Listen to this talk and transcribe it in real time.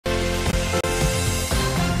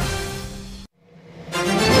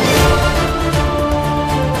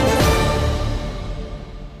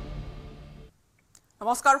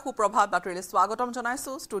নমস্কাৰ সুপ্ৰভাত বাতৰিলৈ স্বাগতম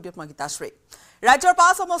জনাইছো ষ্টুডিঅত মই গীতাশ্ৰী ৰাজ্যৰ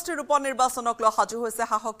 5 সমষ্টিৰ উপ নিৰ্বাচনক লৈ সাজু হৈছে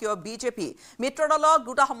সাহকীয় বিজেপি মিত্ৰ দলক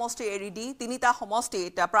দুটা সমষ্টি এৰি দি তিনিটা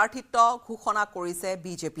সমষ্টিত প্ৰাৰ্থিত্ব ঘোষণা কৰিছে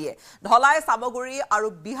বিজেপিয়ে ধলাই সামগুৰি আৰু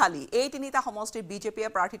বিহালী এই তিনিটা সমষ্টিত বিজেপিয়ে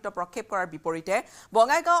প্ৰাৰ্থিত্ব প্ৰক্ষেপ কৰাৰ বিপৰীতে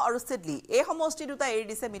বঙাইগাঁও আৰু সিডলি এই সমষ্টি দুটা এৰি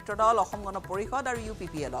দিছে মিত্ৰ দল অসম গণ পৰিষদ আৰু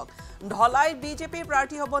ইউপিপিএলক ধলাই বিজেপিৰ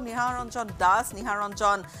প্ৰাৰ্থী হ'ব নিহাৰঞ্জন দাস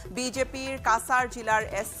নিহাৰঞ্জন বিজেপিৰ কাছাৰ জিলাৰ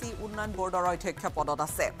এছচি উন্নয়ন বৰ্ডৰ অধ্যক্ষ পদত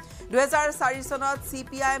আছে 2004 চনত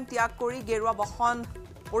সিপিআইএম ত্যাগ কৰি গেৰুৱা বহন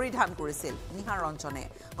পৰিধান কৰিছিল নিহাৰঞ্জনে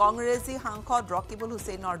কংগ্ৰেছী সাংসদ ৰকিবুল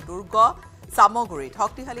হুছেইনৰ দুৰ্গ সামগুৰিত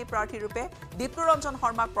শক্তিশালী প্ৰাৰ্থী ৰূপে দীপ্তৰঞ্জন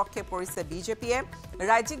শৰ্মাক প্ৰক্ষেপ কৰিছে বিজেপিয়ে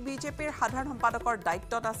ৰাজ্যিক বিজেপিৰ সাধাৰণ সম্পাদকৰ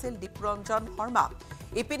দায়িত্বত আছিল দীপ্তৰঞ্জন শৰ্মা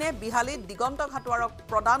ইপিনে বিহালীত দিগন্ত ঘাটোৱাৰক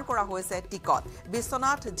প্ৰদান কৰা হৈছে টিকট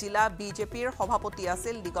বিশ্বনাথ জিলা বিজেপিৰ সভাপতি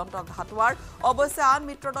আছিল দিগন্ত ঘাটোৱাৰ অৱশ্যে আন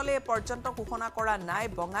মিত্ৰ দলে পৰ্যন্ত ঘোষণা কৰা নাই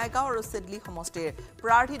বঙাইগাঁও আৰু সিডলি সমষ্টিৰ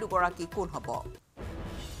প্ৰাৰ্থী দুগৰাকী কোন হ'ব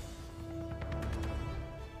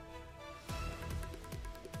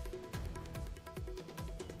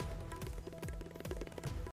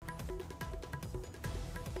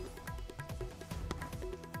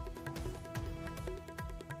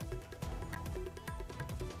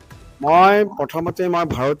মই প্ৰথমতে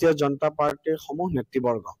ভাৰতীয় জনতা পাৰ্টিৰ সমূহ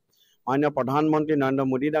নেতৃবৰ্গ মাননীয় প্ৰধানমন্ত্ৰী নৰেন্দ্ৰ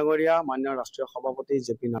মোদী ডাঙৰীয়া মাননীয় ৰাষ্ট্ৰীয় সভাপতি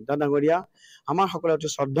জেপি নাড্ডা ডাঙৰীয়া আমাৰ সকলোৰে অতি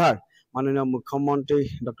শ্ৰদ্ধাৰ মাননীয় মুখ্যমন্ত্ৰী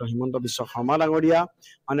ডক্টৰ হিমন্ত বিশ্ব শৰ্মা ডাঙৰীয়া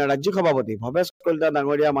মাননীয় ৰাজ্যিক সভাপতি ভৱেশ কলিতা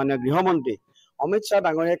ডাঙৰীয়া মাননীয় গৃহমন্ত্ৰী অমিত শ্বাহ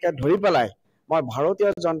ডাঙৰীয়াকে ধৰি পেলাই মই ভাৰতীয়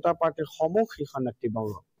জনতা পাৰ্টিৰ সমূহ শীৰ্ষ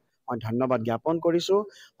নেতৃবৰ্গ মই ধন্যবাদ জ্ঞাপন কৰিছো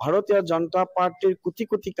ভাৰতীয় জনতা পাৰ্টিৰ কোটি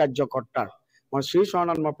কোটি কাৰ্যকৰ্তাৰ মই শ্ৰী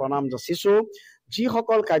চৰণত মই প্ৰণাম যাচিছো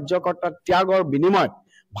যিসকল কাৰ্যকৰ্তাৰ ত্যাগৰ বিনিময়ত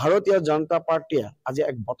ভাৰতীয় জনতা পাৰ্টিয়ে আজি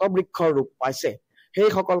এক বটবৃক্ষৰ ৰূপ পাইছে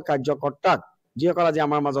সেইসকল কাৰ্যকৰ্তাক যিসকল আজি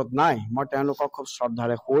আমাৰ মাজত নাই মই তেওঁলোকক খুব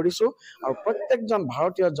শ্ৰদ্ধাৰে সোঁৱৰিছো আৰু প্ৰত্যেকজন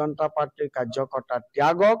ভাৰতীয় জনতা পাৰ্টিৰ কাৰ্যকৰ্তাৰ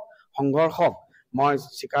ত্যাগক সংঘৰ্ষক মই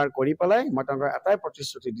স্বীকাৰ কৰি পেলাই মই তেওঁলোকৰ এটাই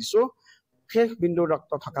প্ৰতিশ্ৰুতি দিছো শেষ বিন্দুৰ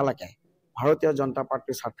ৰক্ত থকালৈকে ভাৰতীয় জনতা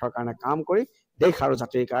পাৰ্টিৰ স্বাৰ্থৰ কাৰণে কাম কৰি দেশ আৰু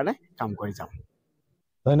জাতিৰ কাৰণে কাম কৰি যাম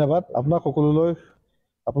ধন্যবাদ আপোনাক সকলোলৈ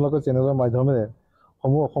আপোনালোকৰ চেনেলৰ মাধ্যমেৰে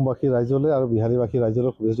সমূহ অসমবাসী ৰাইজলৈ আৰু বিহাৰীবাসী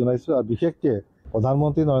ৰাইজলৈ শুভেচ্ছা জনাইছো আৰু বিশেষকৈ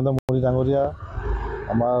প্ৰধানমন্ত্ৰী নৰেন্দ্ৰ মোদী ডাঙৰীয়া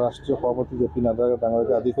আমাৰ ৰাষ্ট্ৰীয় সভাপতি জেপি নাড্ডা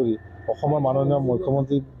ডাঙৰীয়াকে আদি কৰি অসমৰ মাননীয়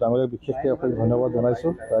মুখ্যমন্ত্ৰী ডাঙৰীয়াক বিশেষকৈ অশেষ ধন্যবাদ জনাইছো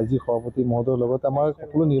ৰাজ্যিক সভাপতি মহোদয়ৰ লগতে আমাৰ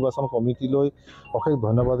সকলো নিৰ্বাচন কমিটিলৈ অশেষ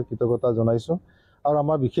ধন্যবাদ কৃতজ্ঞতা জনাইছো আৰু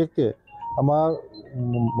আমাৰ বিশেষকৈ আমাৰ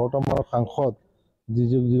বৰ্তমানৰ সাংসদ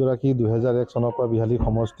যিগৰাকী 2001 চনৰ পৰা বিহালী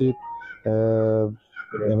সমষ্টিত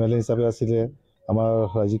MLA হিচাপে আছিলে আমাৰ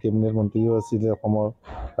ৰাজ্যিক কেবিনেট মন্ত্ৰীও আছিলে অসমৰ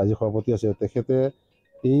ৰাজ্যিক সভাপতি আছে তেখেতে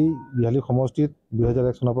এই বিহালী সমষ্টিত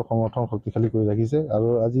 2001 চনৰ পৰা সংগঠন শক্তিশালী কৰি ৰাখিছে আৰু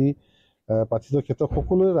আজি প্ৰাৰ্থিত্বৰ ক্ষেত্ৰত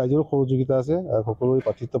সকলোৰে ৰাইজৰ সহযোগিতা আছে আৰু সকলোৱে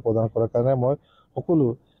প্ৰাৰ্থিত্ব প্ৰদান কৰাৰ কাৰণে মই সকলো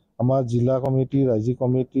আমাৰ জিলা কমিটি ৰাজ্যিক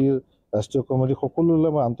কমিটিৰ ৰাষ্ট্ৰীয় কমিটি সকলোলৈ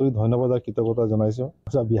মই আন্তৰিক ধন্যবাদ আৰু কৃতজ্ঞতা জনাইছো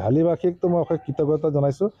বিহালীবাসীকতো মই অশেষ কৃতজ্ঞতা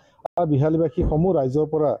জনাইছো আৰু বিহালীবাসী সমূহ ৰাইজৰ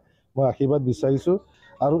পৰা মই আশীৰ্বাদ বিচাৰিছো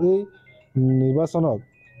আৰু এই নিৰ্বাচনত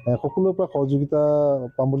সকলোৰে পৰা সহযোগিতা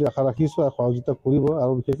পাম বুলি আশা ৰাখিছো আৰু সহযোগিতা কৰিব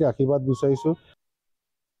আৰু বিশেষকৈ আশীৰ্বাদ বিচাৰিছো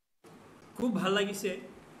খুব ভাল লাগিছে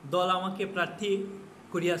দল আমাকে প্ৰাৰ্থী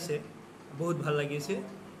কৰি আছে বহুত ভাল লাগিছে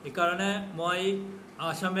এই কাৰণে মই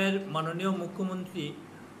আসামেৰ মাননীয় মুখ্যমন্ত্ৰী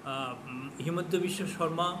হিমন্ত বিশ্ব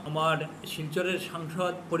শৰ্মা আমাৰ শিলচৰৰ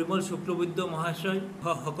সাংসদ পৰিমল শুক্লবৈদ্য মহাশয়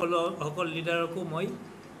সকল লিডাৰকো মই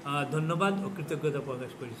ধন্যবাদ আৰু কৃতজ্ঞতা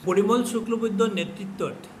প্ৰকাশ কৰিছোঁ পৰিমল শুক্লবৈদ্যৰ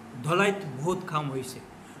নেতৃত্বত ধলাইত বহুত কাম হৈছে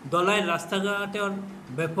ধলাইৰ ৰাস্তা ঘাটৰ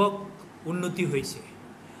ব্যাপক উন্নতি হৈছে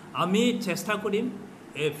আমি চেষ্টা কৰিম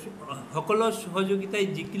সকলৰ সহযোগিতাই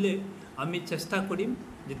জিকিলে আমি চেষ্টা কৰিম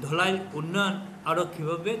যে ধলাইৰ উন্নয়ন আৰু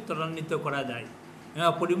কিভাৱে ত্বৰান্বিত কৰা যায়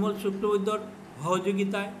পৰিমল শুক্লবৈদ্যৰ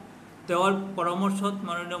সহযোগিতায় তেওঁৰ পৰামৰ্শত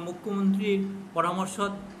মাননীয় মুখ্যমন্ত্ৰীৰ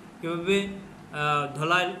পৰামৰ্শত কিভাৱে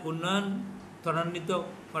ধলাইৰ উন্নয়ন ত্বৰান্বিত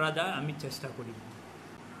কৰা যায় আমি চেষ্টা কৰিম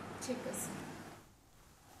ঠিক আছে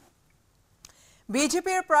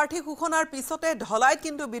বিজেপিৰ প্ৰাৰ্থী ঘোষণাৰ পিছতে ধলাইত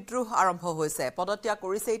কিন্তু বিদ্ৰোহ আৰম্ভ হৈছে পদত্যাগ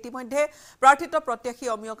কৰিছে ইতিমধ্যে প্ৰাৰ্থিত্ব প্ৰত্যাশী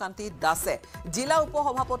অমিয়কান্তি দাসে জিলা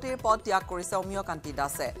উপসভাপতিৰ পদ ত্যাগ কৰিছে অমিয়কান্তি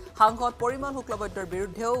দাসে সাংসদ পৰিমল শুক্লবৈদ্যৰ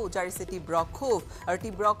বিৰুদ্ধেও উজাৰিছে তীব্ৰ ক্ষোভ আৰু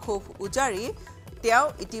তীব্ৰ ক্ষোভ উজাৰি তেওঁ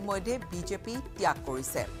ইতিমধ্যে বিজেপি ত্যাগ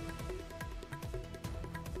কৰিছে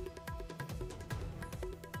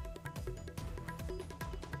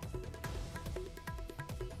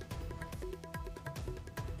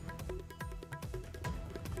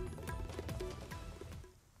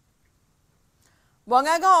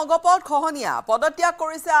বঙাইগাঁও অগপত খহনীয়া পদত্যাগ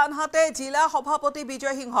কৰিছে আনহাতে জিলা সভাপতি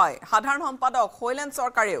বিজয় সিংহই সাধাৰণ সম্পাদক শৈলেন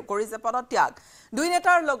চৰকাৰেও কৰিছে পদত্যাগ দুই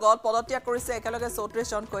নেতাৰ লগত পদত্যাগ কৰিছে একেলগে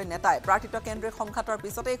 34 জনকৈ নেতাই প্ৰাৰ্থিত কেন্দ্ৰীয় সংঘাতৰ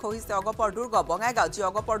পিছতেই খহিছে অগপৰ দুৰ্গ বঙাইগাঁও যি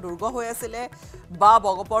অগপৰ দুৰ্গ হৈ আছিল বা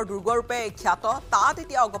অগপৰ দুৰ্গৰূপে খ্যাত তাত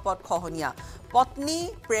এতিয়া অগপত খহনীয়া পত্নী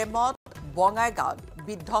প্ৰেমত বঙাইগাঁও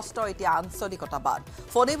বিধ্বস্ত এতিয়া আঞ্চলিকতাবাদ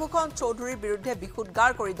ফণীভূষণ চৌধুৰীৰ বিৰুদ্ধে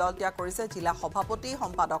বিশুদ্ধাৰ কৰি দল ত্যাগ কৰিছে জিলা সভাপতি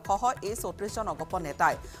সম্পাদক সহ এই 34 জন অগপ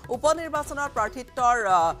নেতাই উপনিৰ্বাচনৰ প্ৰাৰ্থিত্বৰ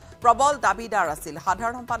প্ৰবল দাবীদাৰ আছিল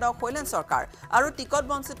সাধাৰণ সম্পাদক শৈলেন চৰকাৰ আৰু টিকট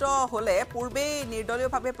বঞ্চিত হলে পূৰ্বেই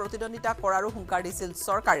নিৰ্দলীয়ভাৱে প্ৰতিদ্বন্দ্বিতা কৰাৰো হুংকাৰ দিছিল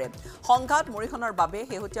চৰকাৰে সংঘাত মৰিখনৰ বাবে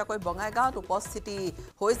শেহতীয়াকৈ বঙাইগাঁৱত উপস্থিতি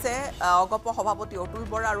হৈছে অগপ সভাপতি অতুল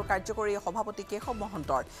বৰা আৰু কাৰ্যকৰী সভাপতি কেশৱ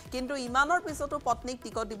মহন্তৰ কিন্তু ইমানৰ পিছতো পত্নীক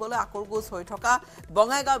টিকট দিবলৈ আকৰগোজ হৈ থকা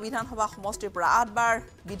বঙাইগাঁও বিধানসভা সমষ্টিৰ পৰা 8বাৰ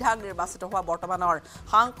বিধায়ক নিৰ্বাচিত হোৱা বৰ্তমানৰ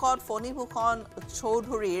সাংসদ ফণীভূষণ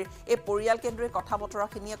চৌধুৰীৰ এই পৰিয়াল কেন্দ্ৰীয় কথা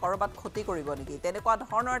বতৰাখিনিয়ে কৰবাত ক্ষতি কৰিব নেকি তেনেকুৱা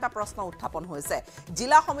ধৰণৰ এটা প্ৰশ্ন উত্থাপন হৈছে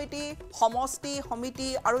জিলা সমিতি সমষ্টি সমিতি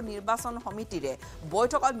আৰু নিৰ্বাচন সমিতিৰে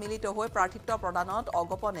বৈঠকত মিলিত হৈ প্ৰাৰ্থিত্ব প্ৰদানত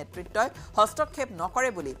অগপ নেতৃত্বই হস্তক্ষেপ নকৰে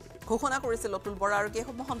বুলি ঘোষণা কৰিছিল অতুল বৰা আৰু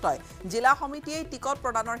কেশৱ মহন্তই জিলা সমিতিয়ে টিকট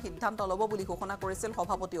প্ৰদানৰ সিদ্ধান্ত ল'ব বুলি ঘোষণা কৰিছিল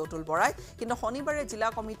সভাপতি অতুল বৰাই কিন্তু শনিবাৰে জিলা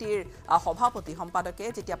কমিটিৰ সভাপতি সম্পাদকে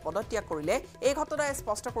যেতিয়া পদত্যাগ কৰিলে এই ঘটনাই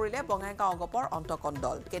স্পষ্ট কৰিলে বঙাইগাঁও অগপৰ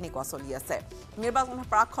অন্তকণ্ডল কেনেকুৱা চলি আছে নিৰ্বাচনৰ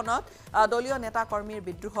প্ৰাকখনত দলীয় নেতা কৰ্মীৰ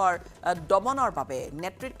বিদ্ৰোহৰ দমনৰ বাবে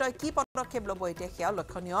নেতৃত্বই কি পদক্ষেপ ল'ব এতিয়া সেয়া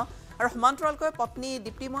লক্ষণীয় আৰু সমান্তৰালকৈ পত্নী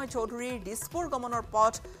দীপ্তিময় চৌধুৰীৰ দিছপুৰ গমনৰ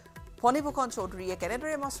পথ ফণীভূষণ চৌধুৰীয়ে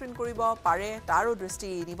কেনেদৰে মসৃণ কৰিব পাৰে তাৰো দৃষ্টি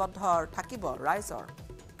নিবদ্ধ থাকিব ৰাইজৰ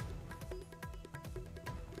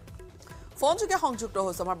ফোনযোগে সংযুক্ত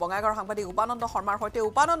হৈছে আমাৰ বঙাইগাঁৱৰ সাংবাদিক উপানন্দ শৰ্মাৰ সৈতে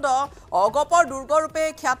উপানন্দ অগপৰ দুৰ্গৰূপে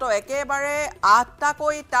খ্যাত একেবাৰে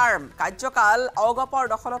 8টাকৈ টাৰ্ম কাৰ্যকাল অগপৰ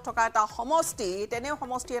দখলত থকা এটা সমষ্টি তেনেও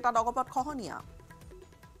সমষ্টি এটা অগপত খহনীয়া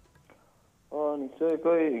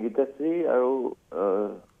নিশ্চয়কৈ গীতাশ্ৰী আৰু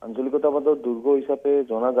আঞ্চলিকতাবাদৰ দুৰ্গ হিচাপে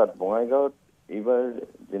জনাজাত বঙাইগাঁৱত এইবাৰ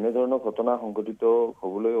যেনে ধৰণৰ ঘটনা সংঘটিত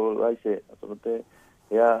হ'বলৈ ওলাইছে আচলতে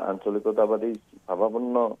সেয়া আঞ্চলিকতাবাদী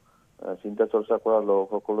ভাৱাপন্ন চিন্তা চৰ্চা কৰা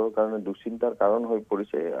লোকসকলৰ কাৰণে দুশ্চিন্তাৰ কাৰণ হৈ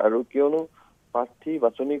পৰিছে আৰু কিয়নো প্ৰাৰ্থী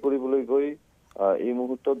বাছনি কৰিবলৈ গৈ এই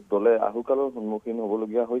মুহূৰ্তত দলে আহুকালৰ সন্মুখীন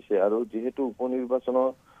হ'বলগীয়া হৈছে আৰু যিহেতু উপনিৰ্বাচনৰ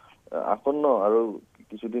আসন্ন আৰু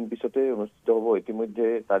কিছুদিন পিছতে অনুষ্ঠিত হ'ব ইতিমধ্যে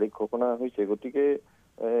তাৰিখ ঘোষণা হৈছে গতিকে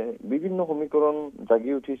বিভিন্ন সমীকৰণ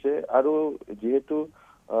জাগি উঠিছে আৰু যিহেতু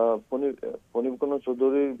ফণীভূষণ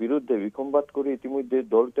চৌধুৰীৰ বিৰুদ্ধে বিসম্বাদ কৰি ইতিমধ্যে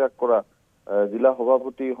দল ত্যাগ কৰা জিলা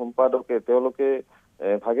সভাপতি সম্পাদকে তেওঁলোকে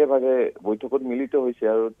ভাগে ভাগে বৈঠকত মিলিত হৈছে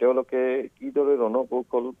আৰু তেওঁলোকে কিদৰে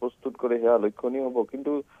ৰণকৌশল প্ৰস্তুত কৰে সেয়া লক্ষণীয় হ'ব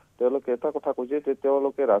কিন্তু তেওঁলোকে এটা কথা কৈছে যে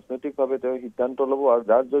তেওঁলোকে ৰাজনৈতিকভাৱে তেওঁ সিদ্ধান্ত ল'ব আৰু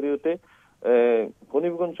যাৰ জৰিয়তে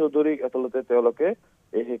ফণীভূষণ চৌধুৰীক আচলতে তেওঁলোকে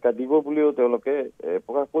হেঁকা দিব বুলিও তেওঁলোকে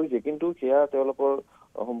প্ৰকাশ কৰিছে কিন্তু সেয়া তেওঁলোকৰ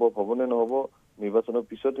সম্ভৱ হ'বনে নহ'ব নিৰ্বাচনৰ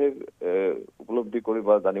পিছতহে উপলব্ধি কৰিব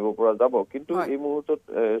জানিব পৰা যাব কিন্তু এই মুহূৰ্তত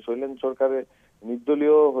শৈলেন চৰকাৰে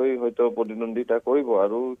নিৰ্দলীয় হৈ হয়তো প্ৰতিদ্বন্দ্বিতা কৰিব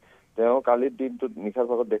আৰু তেওঁ কালিৰ দিনটোত নিশাৰ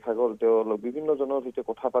ভাগত দেখা গ'ল তেওঁ বিভিন্ন জনৰ সৈতে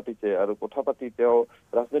কথা পাতিছে আৰু কথা পাতি তেওঁ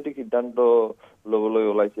ৰাজনৈতিক সিদ্ধান্ত ল'বলৈ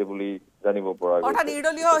ওলাইছে বুলি জানিব পৰা গৈছে অৰ্থাৎ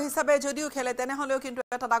নিৰ্দলীয় হিচাপে যদিও খেলে তেনেহলেও কিন্তু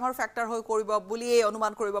এটা ডাঙৰ ফেক্টৰ হৈ কৰিব বুলিয়েই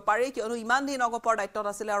অনুমান কৰিব পাৰি কিয়নো ইমান দিন অগপৰ দায়িত্বত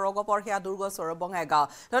আছিলে আৰু অগপৰ সেয়া দুৰ্গস্বৰ বঙাইগাঁও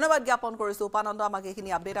ধন্যবাদ জ্ঞাপন কৰিছো উপানন্দ আমাক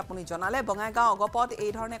এইখিনি আপডেট আপুনি জনালে বঙাইগাঁও অগপত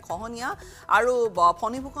এই ধৰণে খহনীয়া আৰু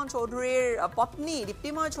ফণীভূষণ চৌধুৰীৰ পত্নী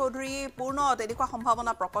দীপ্তিময় চৌধুৰী পূৰ্ণ তেনেকুৱা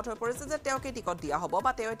সম্ভাৱনা প্ৰকট হৈ পৰিছে যে তেওঁকে টিকট দিয়া হ'ব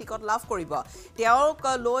বা তেওঁ টিকট লাভ কৰিব তেওঁক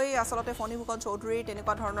লৈ আচলতে ফণীভূষণ চৌধুৰীৰ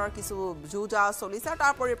তেনেকুৱা ধৰণৰ কিছু যুঁজা চলিছে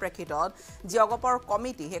তাৰ পৰিপ্ৰেক্ষিতত যি অগপৰ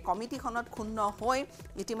কমিটি সেই কমিটিখনত ক্ষুণ্ণ হৈ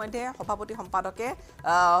ইতিমধ্যে সভাপতি সম্পাদকে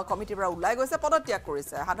কমিটিৰ পৰা ওলাই গৈছে পদত্যাগ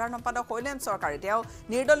কৰিছে সাধাৰণ সম্পাদক শৈলেন চৰকাৰে তেওঁ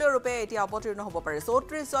নিৰ্দলীয় ৰূপে এতিয়া অৱতীৰ্ণ হ'ব পাৰে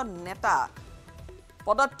 34 জন নেতা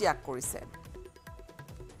পদত্যাগ কৰিছে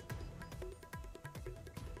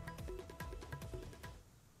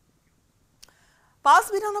পাঁচ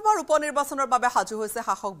বিধানসভাৰ উপনিৰ্বাচনৰ বাবে সাজু হৈছে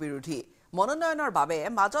শাসক বিৰোধী মনোনয়নৰ বাবে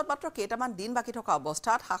মাজত মাত্ৰ কেইটামান দিন বাকি থকা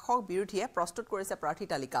অৱস্থাত শাসক বিৰোধীয়ে প্ৰস্তুত কৰিছে প্ৰাৰ্থী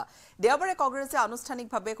তালিকা দেওবাৰে কংগ্ৰেছে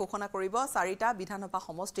আনুষ্ঠানিকভাৱে ঘোষণা কৰিব 4টা বিধানসভা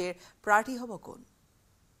সমষ্টিৰ প্ৰাৰ্থী হ'ব কোন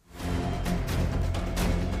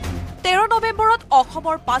 13 নৱেম্বৰত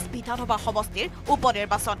অসমৰ 5 বিধানসভা সমষ্টিৰ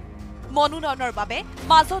উপনিৰ্বাচন মনোনয়নৰ বাবে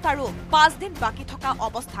মাজত আৰু 5 দিন বাকি থকা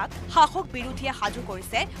অৱস্থাত শাসক বিৰোধীয়ে সাজু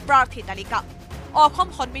কৰিছে প্ৰাৰ্থী তালিকা অসম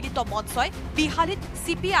সন্মিলিত মঞ্চই বিহালীত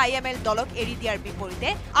CPIML দলক এৰি দিয়াৰ বিপৰীতে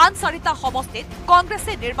আন 4টা সমষ্টিত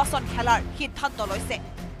কংগ্ৰেছে নিৰ্বাচন খেলাৰ সিদ্ধান্ত লৈছে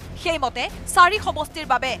সেইমতে 4 সমষ্টিৰ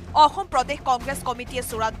বাবে অসম প্ৰদেশ কংগ্ৰেছ কমিটিয়ে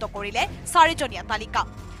চূড়ান্ত কৰিলে 4জনীয়া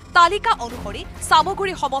তালিকা অনুসৰি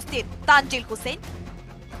সামগুৰি সমষ্টিত তানজিল হুছেইন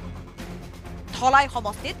ধলাই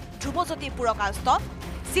সমষ্টিত ধ্ৰুৱজ্যোতি পুৰকায়স্থ,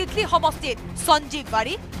 চিডলি সমষ্টিত সঞ্জীৱ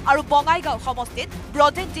বাৰী আৰু বঙাইগাঁও সমষ্টিত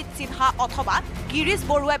ব্ৰজেনজিৎ সিনহা অথবা গিৰিশ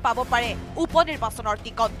বৰুৱাই পাব পাৰে উপনিৰ্বাচনৰ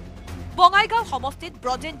টিকট। বঙাইগাঁও সমষ্টিত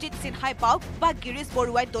ব্ৰজেনজিৎ সিনহাই পাওক বা গিৰিশ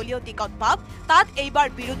বৰুৱাই দলীয় টিকট পাওক, তাত এইবাৰ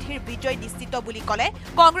বিৰোধীৰ বিজয় নিশ্চিত বুলি ক'লে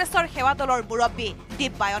কংগ্ৰেছৰ সেৱা দলৰ মুৰব্বী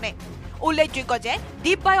দীপবায়নে। উল্লেখযোগ্য যে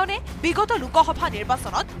দীপবায়নে বিগত লোকসভা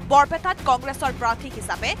নিৰ্বাচনত বৰপেটাত কংগ্ৰেছৰ প্ৰাৰ্থী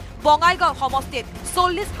হিচাপে বঙাইগাঁও সমষ্টিত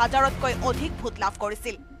 40,000তকৈ অধিক ভোট লাভ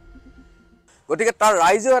কৰিছিল। গতিকে তাৰ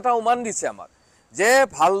ৰাইজেও এটা উমান দিছে আমাক যে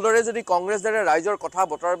ভালদৰে যদি কংগ্ৰেছ দৰে ৰাইজৰ কথা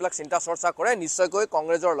বতৰাবিলাক চিন্তা চৰ্চা কৰে নিশ্চয়কৈ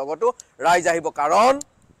কংগ্ৰেছৰ লগতো ৰাইজ আহিব। কাৰণ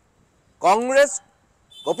কংগ্ৰেছ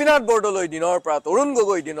গোপীনাথ বৰদলৈ দিনৰ পৰা তৰুণ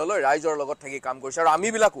গগৈ দিনলৈ ৰাইজৰ লগত থাকি কাম কৰিছে আৰু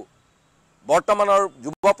আমিবিলাকো বৰ্তমানৰ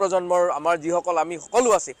যুৱ প্ৰজন্মৰ আমাৰ যিসকল আমি সকলো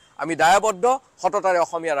আছে আমি দায়বদ্ধ সততাৰে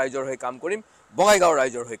অসমীয়া ৰাইজৰ হৈ কাম কৰিম, বঙাইগাঁও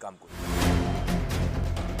ৰাইজৰ হৈ কাম কৰিম।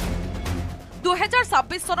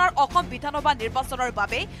 2026 চনৰ অসম বিধানসভা নিৰ্বাচনৰ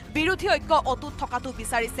বাবে বিৰোধী ঐক্য অটুট থকাটো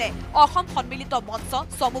বিচাৰিছে অসম সন্মিলিত মঞ্চ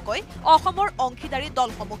চমুকৈ অসমৰ অংশীদাৰী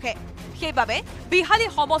দলসমূহে। সেইবাবে বিহালী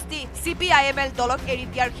সমষ্টি CPIML দলক এৰি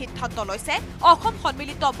দিয়াৰ সিদ্ধান্ত লৈছে অসম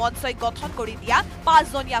সন্মিলিত মঞ্চই গঠন কৰি দিয়া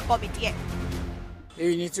 5জনীয়া কমিটিয়ে।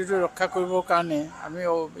 এই ইউনিটিটো ৰক্ষা কৰিবৰ কাৰণে আমি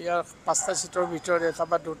ইয়াৰ 5টা সিটৰ ভিতৰত এটা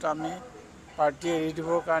বা দুটা আমি পাৰ্টি এৰি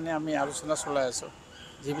দিবৰ কাৰণে আমি আলোচনা চলাই আছোঁ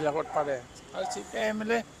যিবিলাকত পাৰে। আৰু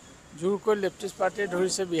CPIML জোৰকৈ লেফটিষ্ট পাৰ্টিয়ে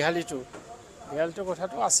ধৰিছে বিহালীটো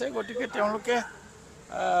কথাটো আছে। গতিকে তেওঁলোকে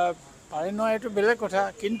পাৰে নহয় এইটো বেলেগ কথা,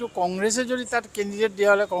 কিন্তু কংগ্ৰেছে যদি তাত কেণ্ডিডেট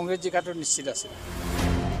দিয়া হ'লে কংগ্ৰেছ জিকাটো নিশ্চিত আছিল।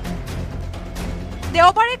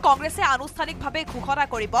 দেওবাৰে কংগ্ৰেছে আনুষ্ঠানিকভাৱে ঘোষণা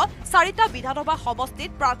কৰিব 4টা বিধানসভা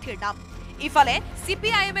সমষ্টিত প্ৰাৰ্থীৰ নাম। ইফালে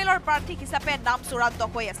CPIMLৰ প্ৰাৰ্থী হিচাপে নাম চূড়ান্ত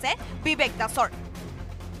হৈ আছে বিবেক দাসৰ।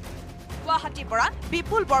 গুৱাহাটীৰ পৰা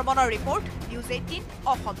বিপুল বৰ্মনৰ report, News 18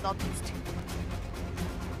 Assam north east.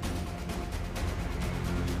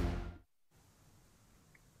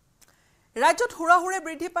 ৰাজ্যত হুৰাহুৰে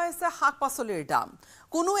বৃদ্ধি পাইছে শাক পাচলিৰ দাম।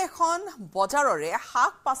 কোনো এখন বজাৰৰে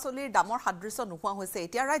শাক পাচলিৰ দামৰ সাদৃশ্য নোহোৱা হৈছে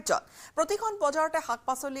এতিয়া ৰাজ্যত। প্ৰতিখন বজাৰতে শাক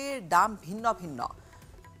পাচলিৰ দাম ভিন্ন ভিন্ন।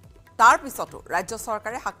 তাৰ পিছতো ৰাজ্য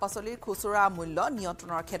চৰকাৰে শাক পাচলিৰ খুচুৰা মূল্য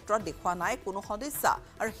নিয়ন্ত্ৰণৰ ক্ষেত্ৰত দেখুওৱা নাই কোনো সদিচ্ছা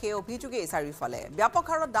আৰু সেই অভিযোগেই চাৰিওফালে। ব্যাপক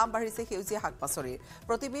হাৰত দাম বাঢ়িছে সেউজীয়া শাক পাচলিৰ।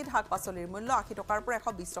 প্ৰতিবিধ শাক পাচলিৰ মূল্য 80 টকাৰ পৰা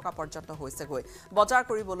 120 টকা পৰ্যন্ত হৈছেগৈ। বজাৰ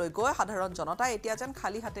কৰিবলৈ গৈ সাধাৰণ জনতা এতিয়া যেন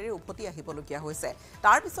খালী হাতেৰে উভতি আহিবলগীয়া হৈছে।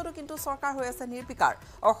 তাৰ পিছতো কিন্তু চৰকাৰ হৈ আছে নিৰ্বিকাৰ।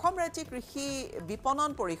 অসম ৰাজ্যিক কৃষি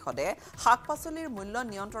বিপণন পৰিষদে শাক পাচলিৰ মূল্য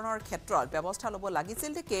নিয়ন্ত্ৰণৰ ক্ষেত্ৰত ব্যৱস্থা ল'ব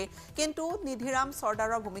লাগিছিল ঠিকেই, কিন্তু নিধিৰাম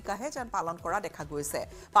চৰ্দাৰৰ ভূমিকাহে যেন পালন কৰা দেখা গৈছে।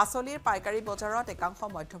 পাচলিৰ পাইকাৰী বজাৰত একাংশ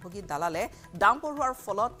মধ্যভোগী দালালে দাম বঢ়োৱাৰ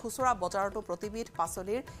ফলত খুচুৰা বজাৰতো প্ৰতিবিধ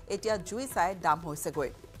পাচলিৰ এতিয়া জুই চাই দাম হৈছেগৈ।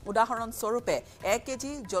 উদাহৰণস্বৰূপে 1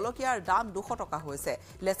 কেজি জলকীয়াৰ দাম 200 টকা হৈছে,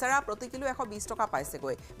 লেচেৰা প্ৰতি কিলো 120 টকা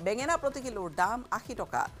পাইছেগৈ, বেঙেনা প্ৰতি কিলোৰ দাম 80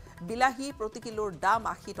 টকা, বিলাহী প্ৰতি কিলোৰ দাম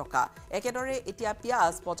 80 টকা। একেদৰে এতিয়া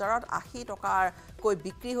পিঁয়াজ বজাৰত 80 টকাকৈ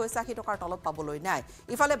বিক্ৰী হৈছে, 80 টকাৰ তলত পাবলৈ নাই।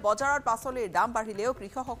 ইফালে বজাৰত পাচলিৰ দাম বাঢ়িলেও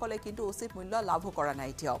কৃষকসকলে কিন্তু উচিত মূল্য লাভো কৰা নাই।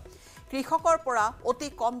 এতিয়াও কৃষকৰ পৰা অতি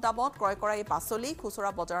কম দামত ক্ৰয় কৰা এই পাচলি খুচুৰা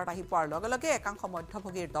বজাৰত আহি পোৱাৰ লগে লগে একাংশ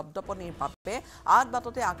মধ্যভোগীৰ দপদপনিৰ বাবে আদ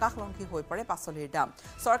বাটতে আকাশলংঘী হৈ পৰে পাচলিৰ দাম।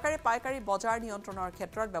 চৰকাৰে পাইকাৰী বজাৰ নিয়ন্ত্ৰণৰ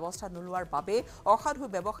ক্ষেত্ৰত ব্যৱস্থা নোলোৱাৰ বাবে অসাধু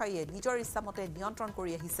ব্যৱসায়ীয়ে নিজৰ ইচ্ছামতে নিয়ন্ত্ৰণ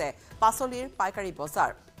কৰি আহিছে পাচলিৰ পাইকাৰী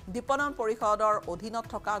বজাৰ। বিপণন পৰিষদৰ অধীনত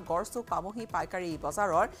থকা গড়চুক পামহি পাইকাৰী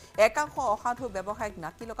বজাৰৰ একাংশ অসাধু ব্যৱসায়ীক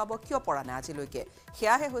নাকি লগাব কিয় পৰা নাই আজিলৈকে,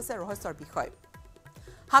 সেয়াহে হৈছে ৰহস্যৰ বিষয়।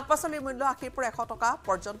 শাক পাচলিৰ মূল্য 80 পৰা 100 টকা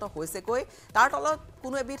পৰ্যন্ত হৈছেগৈ, তাৰ তলত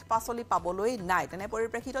কোনো এবিধ পাচলি পাবলৈ নাই। তেনে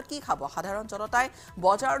পৰিপ্ৰেক্ষিতত কি খাব সাধাৰণ জনতাই?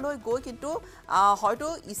 বজাৰলৈ গৈ কিন্তু হয়তো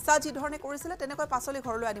ইচ্ছা যি ধৰণে কৰিছিলে তেনেকৈ পাচলি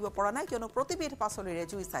ঘৰলৈ আনিব পৰা নাই, কিয়নো প্ৰতিবিধ পাচলিৰে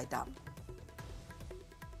জুই চাই দাম।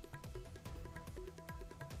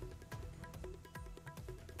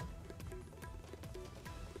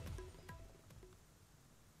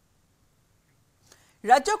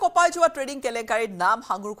 ৰাজ্য কপাই যোৱা ট্ৰেডিং কেলেংকাৰীৰ নাম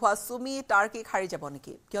সাঙুৰ খোৱা চুমি টাৰ্কিক হাৰি যাব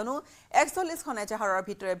নেকি? কিয়নো 41খন এজাহাৰৰ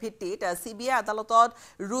ভিত্তিত CBI আদালতত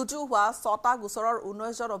ৰুজু হোৱা 6টা গোচৰৰ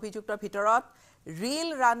 19 জন অভিযুক্তৰ ভিতৰত ৰিল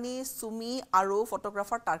ৰাণী চুমি আৰু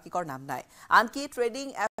ফটোগ্ৰাফাৰ টাৰ্কিকৰ নাম নাই। আনকি ট্ৰেডিং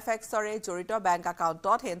এফেক্সৰে জড়িত বেংক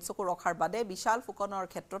একাউণ্টত হেনচকু ৰখাৰ বাদে বিশাল ফুকনৰ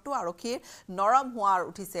ক্ষেত্ৰতো আৰক্ষীৰ নৰম হোৱাৰ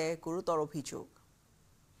উঠিছে গুৰুতৰ অভিযোগ।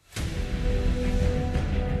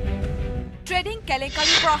 ট্ৰেডিং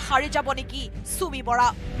কেলেংকাৰীৰ পৰা হাৰি যাব নেকি চুমি বৰা?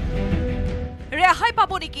 ৰেহাই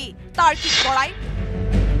পাব নেকি টাৰ্কিক বৰাই?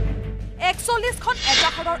 41খন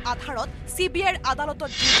এজাহাৰৰ আধাৰত CBIৰ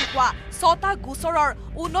আদালতত ৰুজু হোৱা 6টা গোচৰৰ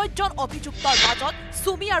 19 জন অভিযুক্তৰ মাজত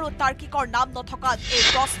চুমি আৰু টাৰ্কিকৰ নাম নথকাত এই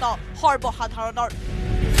প্ৰশ্ন সৰ্বসাধাৰণৰ।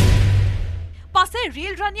 পাছে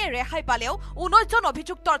ৰিল ৰাণীয়ে ৰেহাই পালেও 19জন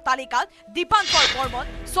অভিযুক্তৰ তালিকাত দীপাংকৰ বৰ্মন,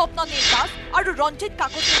 স্বপ্ননীল দাস আৰু ৰঞ্জিত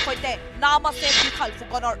কাকতিৰ সৈতে নাম আছে বিশাল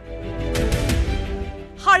ফুকনৰ।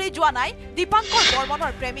 হাৰি যোৱা নাই দীপাংকৰ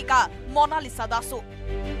বৰ্মনৰ প্ৰেমিকা মনালিসা দাসো।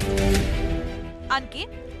 আনকি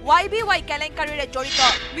YBY কেলেংকাৰীৰে জড়িত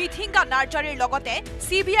মিথিংগা নাৰ্জাৰীৰ লগতে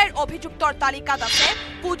CBIৰ অভিযুক্তৰ তালিকাত আছে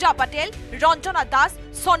পূজা পটেল, ৰঞ্জনা দাস,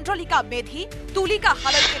 চন্দ্ৰলিকা মেধি, তুলিকা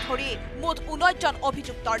হালৈকে ধৰি মুঠ 19জন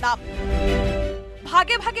অভিযুক্তৰ নাম।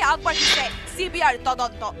 ভাগে ভাগে আগবাঢ়িছে CBIৰ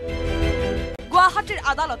তদন্ত। গুৱাহাটীৰ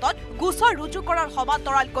আদালতত গোচৰ ৰুজু কৰাৰ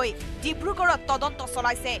সমান্তৰালকৈ ডিব্ৰুগড়ত তদন্ত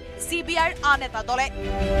চলাইছে CBIৰ আন এটা দলে।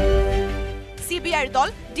 CBIৰ দল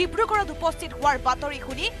ডিব্ৰুগড়ত উপস্থিত হোৱাৰ বাতৰি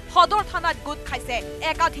শুনি সদৰ থানাত গোট খাইছে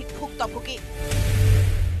একাধিক ভুক্তভোগী।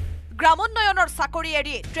 গ্ৰামোন্নয়নৰ চাকৰি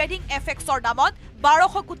এৰি ট্ৰেডিং এফেক্সৰ নামত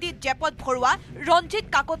 1200 কোটিত জেপত ভৰোৱা ৰঞ্জিত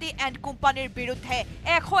কাকতি এণ্ড কোম্পানীৰ বিৰুদ্ধে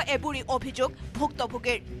 100 এবুৰি অভিযোগ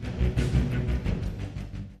ভুক্তভোগীৰ।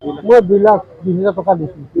 মই 2,20,000 টকা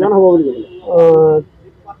দিছিলোঁ। কিমান হ'ব বুলি কৈছিলে?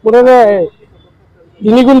 মুঠতে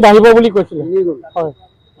 3 গুণ বাঢ়িব বুলি কৈছিলে। 3 গুণ? হয়।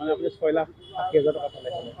 মানে আপুনি 6,80,000 টকা পালে?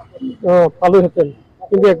 পালোহেঁতেন,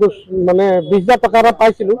 কিন্তু একো মানে 20,000 টকা এটা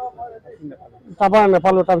পাইছিলোঁ, তাৰপৰা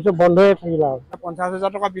নাপালোঁ, তাৰপিছত বন্ধই থাকিলে আৰু।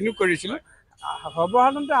 50,000 টকা বিনিয়োগ কৰিছিলোঁ।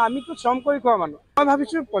 সৰ্বসাধাৰণতে আমিতো শ্ৰম কৰি খোৱা মানুহ। মই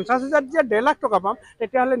ভাবিছোঁ 50,000 যেতিয়া 1.5 লাখ টকা পাম,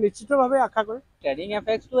 তেতিয়াহ'লে নিশ্চিতভাৱে আশা কৰিম। ট্ৰেডিং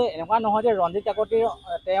এফেক্সটো এনেকুৱা নহয় যে ৰঞ্জিত কাকতিৰ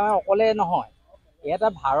তেওঁ অকলে নহয়, এটা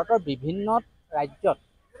ভাৰতৰ বিভিন্ন ৰাজ্যত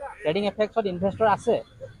ট্ৰেডিং এফেক্সত ইনভেষ্টৰ আছে।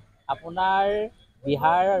 আপোনাৰ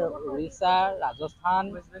বিহাৰ, উৰিষ্যা, ৰাজস্থান,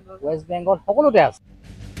 ৱেষ্ট বেংগল সকলোতে আছে।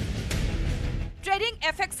 ট্ৰেডিং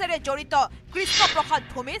এফেক্সেৰে জড়িত কৃষ্ণপ্ৰসাদ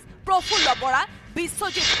ভূমিজ, প্ৰফুল্ল বৰা,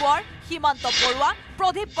 বিশ্বজিৎ কোঁৱৰ, সীমান্ত বৰুৱা,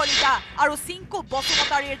 প্ৰদীপ কলিতা আৰু চিংকু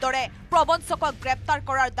বসুমতাৰীৰ দৰে প্ৰবঞ্চকক গ্ৰেপ্তাৰ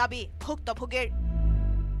কৰাৰ দাবী ভুক্তভোগীৰ।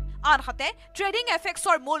 আনহাতে ট্ৰেডিং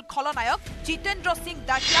এফেক্সৰ মূল খলনায়ক জিতেন্দ্ৰ সিং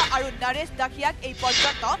দাহিয়া আৰু নৰেশ দাহিয়াক এই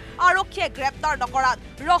পৰ্যন্ত আৰক্ষীয়ে গ্ৰেপ্তাৰ নকৰাত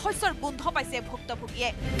ৰহস্যৰ গোন্ধ পাইছে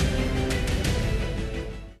ভুক্তভোগীয়ে।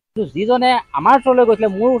 যিজনে আমাৰ ওচৰলৈ গৈছিলে,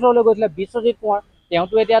 মোৰ ওচৰলৈ গৈছিলে বিশ্বজিৎ কোঁৱৰ,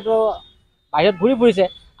 তেওঁতো এতিয়াতো বাহিৰত ঘূৰি ফুৰিছে।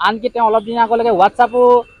 আনকি তেওঁ অলপ দিন আগলৈকে হোৱাটছআপো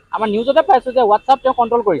আমাৰ নিউজতে পাইছোঁ যে হোৱাটছআপ তেওঁ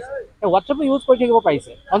কণ্ট্ৰল কৰিছে, তেওঁ হোৱাটছআপো ইউজ কৰি থাকিব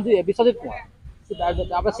পাৰিছে বিশ্বজিৎ কোঁৱৰ।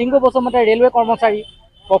 আপোনাৰ চিংকু বসুমতাৰী ৰেলৱে কৰ্মচাৰী,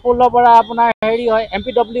 প্ৰফুল্ল বৰা আপোনাৰ হয়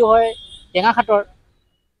MPW হয় টেঙাখাটৰ।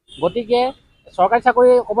 গতিকে চৰকাৰী চাকৰি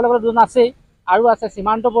ক'বলৈ গ'লে দুজন আছেই, আৰু আছে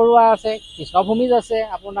সীমান্ত বৰুৱা আছে, কৃষ্ণভূমিজ আছে,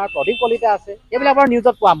 আপোনাৰ প্ৰদীপ কলিতা আছে। এইবিলাক বাৰু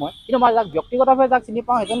নিউজত পোৱা মই, কিন্তু মই যাক ব্যক্তিগতভাৱে যাক চিনি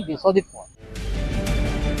পাওঁ সেইজন বিশ্বজিৎ কোঁৱৰ।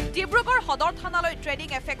 ডিব্ৰুগড় সদৰ থানালৈ ট্ৰেডিং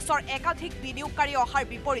এফেক্সৰ একাধিক বিনিয়োগকাৰী অহাৰ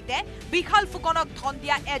বিপৰীতে বিশাল ফুকনক ধন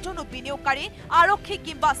দিয়া এজনো বিনিয়োগকাৰী আৰক্ষী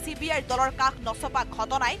কিংবা CBIৰ দলৰ কাষ নচপা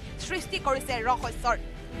ঘটনাই সৃষ্টি কৰিছে ৰহস্যৰ।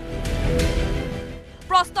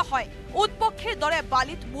 প্ৰশ্ন হয়, উৎপক্ষীৰ দৰে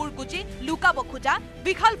বালিত মূৰ গুজি লুকাব খোজা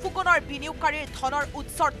বিশাল ফুকনৰ বিনিয়োগকাৰীৰ ধনৰ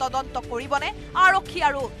উৎসৰ তদন্ত কৰিবনে আৰক্ষী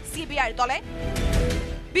আৰু CBIৰ দলে?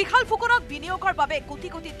 বিশাল ফুকনক বিনিয়োগৰ বাবে কোটি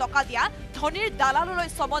কোটি টকা দিয়া ধনীৰ দালাললৈ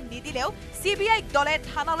চমন নিদিলেও CBIক দলে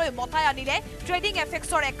থানালৈ মতাই আনিলে ট্ৰেডিং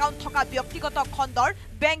এফেক্সৰ একাউণ্ট থকা ব্যক্তিগত খণ্ডৰ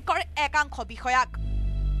বেংকৰ একাংশ বিষয়াক।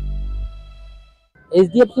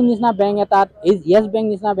 HDFC নিচিনা বেংক এটাত, য়েছ বেংক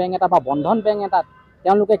নিচিনা বেংক এটা বা বন্ধন বেংক এটাত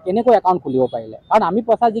তেওঁলোকে কেনেকৈ একাউণ্ট খুলিব পাৰিলে? কাৰণ আমি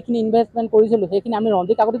পইচা যিখিনি ইনভেষ্টমেণ্ট কৰিছিলোঁ সেইখিনি আমি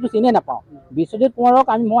ৰঞ্জিত কাকতিটো চিনিয়ে নাপাওঁ। বিশ্বজিৎ কোঁৱৰক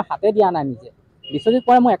মই হাতে দিয়া নাই নিজে। বিশ্বজিৎ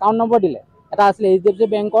কোঁৱৰে মোক একাউণ্ট নম্বৰ দিলে, এটা আছিলে HDFC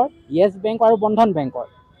বেংকৰ, য়েছ বেংক আৰু বন্ধন বেংকৰ।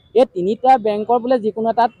 এই 3টা বেংকৰ বোলে যিকোনো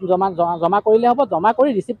এটাত জমা কৰিলে হ'ব, জমা কৰি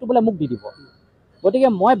ৰিচিপ্টটো বোলে মোক দি দিব। গতিকে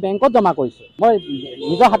মই বেংকত জমা কৰিছোঁ, মই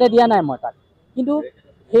নিজৰ হাতে দিয়া নাই মই তাক। কিন্তু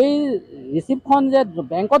সেই ৰিচিপ্টখন যে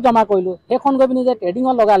বেংকত জমা কৰিলোঁ সেইখন গৈ পিনি যে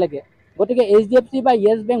ট্ৰেডিঙত লগালেগে। গতিকে HDFC বা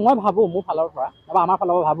য়েছ বেংক মই ভাবোঁ মোৰ ফালৰ পৰা বা আমাৰ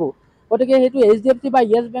ফালৰ পৰা ভাবোঁ, গতিকে সেইটো HDFC বা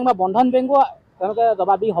য়েছ বেংক বা বন্ধন বেংকো তেওঁলোকে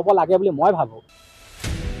জবাবদিহি হ'ব লাগে বুলি মই ভাবোঁ।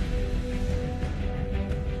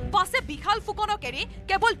 পাছে বিশাল ফুকনক এৰি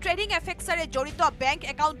কেৱল ট্ৰেডিং এফেক্সেৰে জড়িত বেংক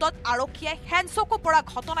একাউণ্টত আৰক্ষীয়ে হেণ্ডচকু পৰা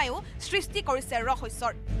ঘটনায়ো সৃষ্টি কৰিছে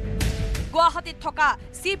ৰহস্যৰ। গুৱাহাটীত থকা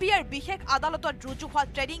CBIৰ বিশেষ আদালতত ৰুজু হোৱা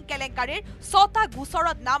ট্ৰেডিং কেলেংকাৰীৰ 6টা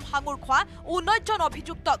গোচৰত নাম সাঙুৰ খোৱা 19জন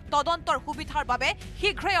অভিযুক্তক তদন্তৰ সুবিধাৰ বাবে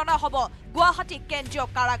শীঘ্ৰেই অনা হ'ব গুৱাহাটী কেন্দ্ৰীয়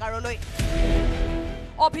কাৰাগাৰলৈ।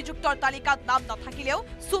 অভিযুক্তৰ তালিকাত নাম নাথাকিলেও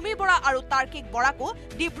সুমি বৰা আৰু তাৰ্কিক বৰাকো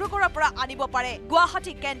ডিব্ৰুগড়ৰ পৰা আনিব পাৰে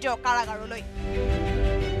গুৱাহাটী কেন্দ্ৰীয় কাৰাগাৰলৈ।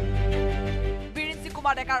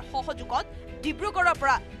 কুমাৰ ডেকাৰ সহযোগত ডিব্ৰুগড়ৰ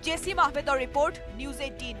পৰা জেচিম আহমেদৰ report,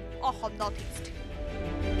 News18 Assam north east.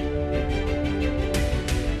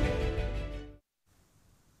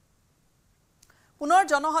 পুনৰ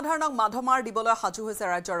জনসাধাৰণক মাধমাৰ দিবলৈ সাজু হৈছে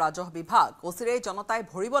ৰাজ্যৰ ৰাজহ বিভাগ। অচিৰেই জনতাই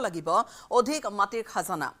ভৰিব লাগিব অধিক মাটিৰ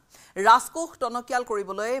খাজানা। ৰাজকোষ টনকিয়াল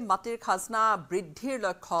কৰিবলৈ মাটিৰ খাজনা বৃদ্ধিৰ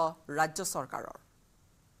লক্ষ্য ৰাজ্য চৰকাৰৰ।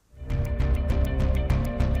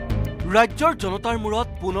 ৰাজ্যৰ জনতাৰ মূৰত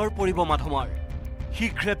পুনৰ পৰিব মাধমাৰ।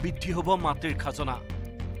 শীঘ্ৰে বৃদ্ধি হ'ব মাটিৰ খাজনা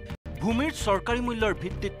ভূমিৰ চৰকাৰী মূল্যৰ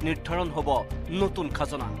ভিত্তিত নিৰ্ধাৰণ হ'ব নতুন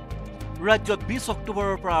খাজনা ৰাজ্যত 20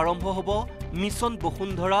 অক্টোবৰৰ পৰা আৰম্ভ হ'ব মিছন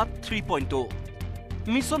বসুন্ধৰা 3.0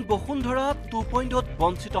 মিছন বসুন্ধৰা 2.0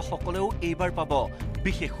 বঞ্চিত সকলেও এইবাৰ পাব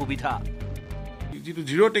বিশেষ সুবিধা যেটো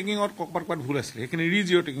জিৰো টেকিংত ককপাত ভুল আছিল এখিনি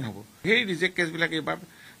জিৰো টেকিং হ'ব সেই ৰিজেক্ট কেছবিলাক এইবাৰ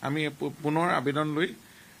আমি পুনৰ আবেদন লৈ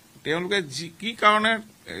তেওঁলোকে কি কাৰণে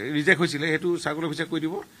ৰিজেক্ট হৈছিল হেতু সাগৰ অফিসে কৈ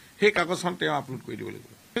দিব সেই কাগজখন তেওঁ আপলোড কৰি দিব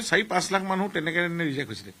লাগিব 4-5 লাখ মানুহ তেনেকে ৰিজেক্ট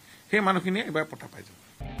হৈছিল সেই মানুহখিনি এবাৰ পটা পাই যাব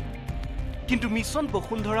কিন্তু মিছন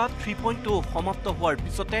বসুন্ধৰা 3.0 সমাপ্ত হোৱাৰ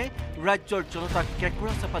পিছতে ৰাজ্যৰ জনতাক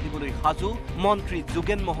কেকুৰা চেপা দিবলৈ সাজু মন্ত্ৰী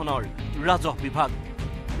যোগেন মোহনৰ ৰাজহ বিভাগ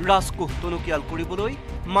ৰাজকোষ টনকিয়াল কৰিবলৈ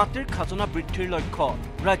মাটিৰ খাজনা বৃদ্ধিৰ লক্ষ্য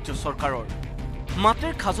ৰাজ্য চৰকাৰৰ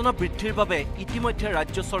মাটিৰ খাজনা বৃদ্ধিৰ বাবে ইতিমধ্যে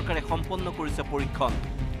ৰাজ্য চৰকাৰে সম্পন্ন কৰিছে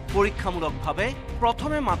পৰীক্ষামূলকভাৱে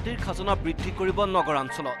প্ৰথমে মাটিৰ খাজনা বৃদ্ধি কৰিব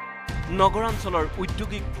নগৰাঞ্চলৰ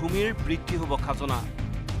উদ্যোগিক ভূমিৰ বৃদ্ধি হ'ব খাজনা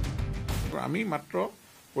আমি মাত্ৰ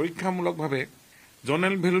পৰীক্ষামূলকভাৱে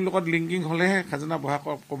জনেল ভেলুৰ লগত লিংকিং হলেহে খাজনা বঢ়া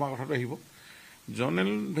কমা কথাটো আহিব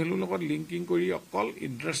জনেল ভেলুৰ লগত লিংকিং কৰি অকল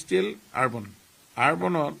ইণ্ডাষ্ট্ৰিয়েল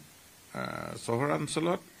আৰ্বনত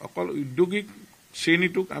চহৰাঞ্চলত অকল উদ্যোগিক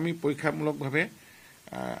শ্ৰেণীটোক আমি পৰীক্ষামূলকভাৱে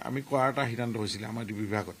আমি কৰাৰ এটা সিদ্ধান্ত হৈছিল আমাৰ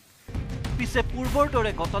বিভাগত পিছে পূৰ্বৰ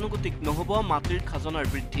দৰে গতানুগতিক নহ'ব মাটিৰ খাজনাৰ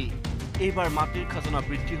বৃদ্ধি এইবাৰ মাটিৰ খাজনা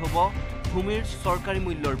বৃদ্ধি হ'ব ভূমিৰ চৰকাৰী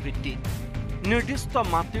মূল্যৰ ভিত্তিত নিৰ্দিষ্ট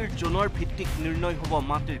মাটিৰ জোনৰ ভিত্তিক নিৰ্ণয় হ'ব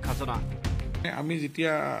মাটিৰ খাজনা আমি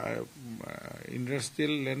যেতিয়া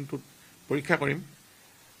ইণ্ডাষ্ট্ৰিয়েল লেণ্ডটোত পৰীক্ষা কৰিম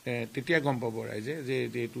তেতিয়া গম পাব ৰাইজে যে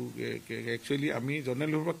এইটো একচুৱেলি আমি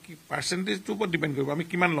জনেল হোৱাৰ কি পাৰ্চেণ্টেজটোৰ ওপৰত ডিপেণ্ড কৰিব আমি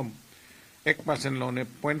কিমান ল'ম 1% লওঁ নে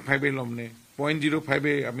 0.5 ল'ম নে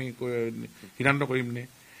 0.05 আমি সিদ্ধান্ত কৰিম নে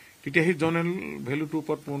তেতিয়া সেই জনেল ভেলুটোৰ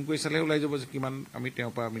ওপৰত পূৰণ কৰি চালে ওলাই যাব যে কিমান আমি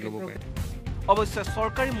তেওঁৰ পৰা আমি ল'ব পাৰিম অৱশ্যে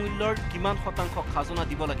চৰকাৰী মূল্যৰ কিমান শতাংশ খাজনা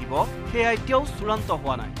দিব লাগিব সেয়া এতিয়াও চূড়ান্ত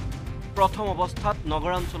হোৱা নাই প্ৰথম অৱস্থাত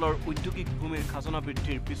নগৰাঞ্চলৰ উদ্যোগিক ভূমিৰ খাজনা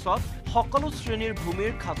বৃদ্ধিৰ পিছত সকলো শ্ৰেণীৰ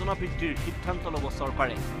ভূমিৰ খাজনা বৃদ্ধিৰ সিদ্ধান্ত ল'ব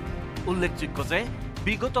চৰকাৰে উল্লেখযোগ্য যে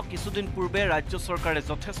বিগত কিছুদিন পূৰ্বে ৰাজ্য চৰকাৰে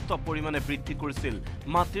যথেষ্ট পৰিমাণে বৃদ্ধি কৰিছিল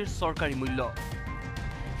মাটিৰ চৰকাৰী মূল্য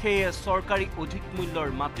সেয়ে চৰকাৰী অধিক মূল্যৰ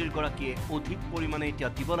মাটিৰ গৰাকীয়ে অধিক পৰিমাণে এতিয়া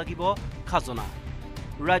দিব লাগিব খাজনা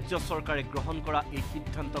ৰাজ্য চৰকাৰে গ্ৰহণ কৰা এই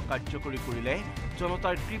সিদ্ধান্ত কাৰ্যকৰী কৰিলে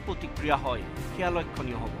জনতাৰ কি প্ৰতিক্ৰিয়া হয় সেয়া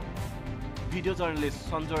লক্ষণীয় হ'ব ভিডিঅ' জাৰ্নেলিষ্ট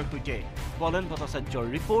সঞ্জয়ৰ সৈতে বলেন ভট্টাচাৰ্যৰ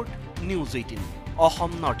report news 18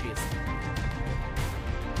 Assam north east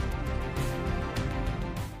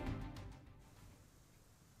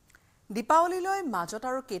দীপাৱলীলৈ মাজত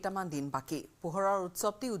আৰু কেইটামান দিন বাকি পোহৰৰ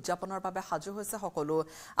উৎসৱটি উদযাপনৰ বাবে সাজু হৈছে সকলো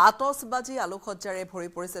আতচবাজি আলোকসজ্জাৰে ভৰি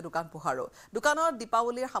পৰিছে দোকান পোহাৰো দোকানত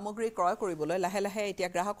দীপাৱলীৰ সামগ্ৰী ক্ৰয় কৰিবলৈ লাহে লাহে এতিয়া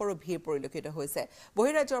গ্ৰাহকৰো ভিৰ পৰিলক্ষিত হৈছে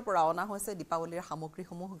বহিৰাজ্যৰ পৰা অনা হৈছে দীপাৱলীৰ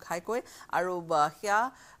সামগ্ৰীসমূহ ঘাইকৈ আৰু সেয়া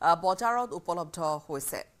বজাৰত উপলব্ধ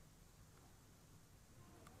হৈছে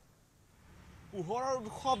পোহৰৰ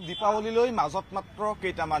উৎসৱ দীপাৱলীলৈ মাজত মাত্ৰ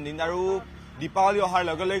কেইটামান দিন আৰু দীপাৱলী অহাৰ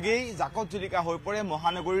লগে লগেই জাকত জিলিকা হৈ পৰে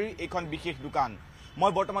মহানগৰীৰ এইখন বিশেষ দোকান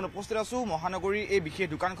মই বৰ্তমান উপস্থিত আছো মহানগৰীৰ এই বিশেষ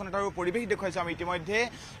দোকানখনত আৰু পৰিৱেশ দেখুৱাইছো আমি ইতিমধ্যে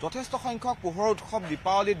যথেষ্ট সংখ্যক পোহৰৰ উৎসৱ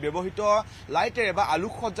দীপাৱলীত ব্যৱহৃত লাইটেৰে বা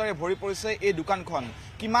আলোকসজ্জাৰে ভৰি পৰিছে এই দোকানখন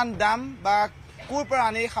কিমান দাম বা ক'ৰ পৰা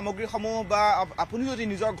আনে সামগ্ৰীসমূহ বা আপুনি যদি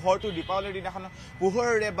নিজৰ ঘৰটো দীপাৱলীৰ দিনাখন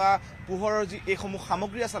পোহৰেৰে বা পোহৰৰ যি এইসমূহ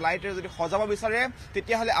সামগ্ৰী আছে লাইটেৰে যদি সজাব বিচাৰে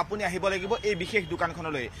তেতিয়াহ'লে আপুনি আহিব লাগিব এই বিশেষ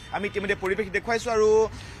দোকানখনলৈ আমি ইতিমধ্যে পৰিৱেশ দেখুৱাইছো আৰু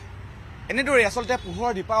এনেদৰে আসলতে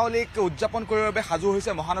পোহৰৰ দীপাৱলীক উদযাপন কৰিবৰ বাবে সাজু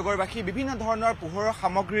হৈছে মহানগৰবাসী বিভিন্ন ধৰণৰ পোহৰৰ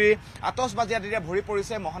সামগ্ৰী আতচবাজি আদিৰে ভৰি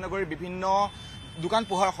পৰিছে মহানগৰীৰ বিভিন্ন দোকান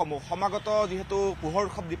পোহাৰসমূহ সমাগত যিহেতু পোহৰ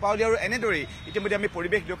উৎসৱ দীপাৱলী আৰু এনেদৰেই ইতিমধ্যে আমি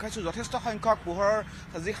পৰিৱেশ দেখুৱাইছো যথেষ্ট সংখ্যক পোহৰৰ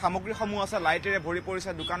যি সামগ্ৰীসমূহ আছে লাইটেৰে ভৰি পৰিছে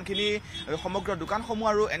দোকানখিনি সমগ্ৰ দোকানসমূহ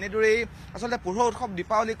আৰু এনেদৰেই আসলতে পোহৰ উৎসৱ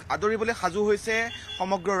দীপাৱলীক আদৰিবলৈ সাজু হৈছে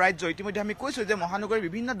সমগ্ৰ ৰাজ্য ইতিমধ্যে আমি কৈছো যে মহানগৰীৰ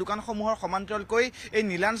বিভিন্ন দোকানসমূহৰ সমান্তৰালকৈ এই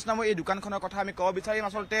নীলাঞ্চ নামৰ এই দোকানখনৰ কথা আমি ক'ব বিচাৰিম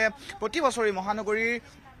আসলতে প্ৰতি বছৰে মহানগৰীৰ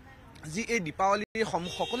যি এই দীপাৱলীৰ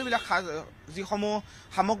সকলোবিলাক যিসমূহ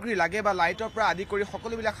সামগ্ৰী লাগে বা লাইটৰ পৰা আদি কৰি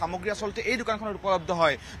সকলোবিলাক সামগ্ৰী আসলতে এই দোকানখনত উপলব্ধ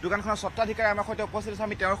হয় দোকানখনৰ স্বত্বাধিকাৰী আমাৰ সৈতে উপস্থিত আছে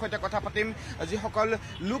আমি তেওঁৰ সৈতে কথা পাতিম যিসকল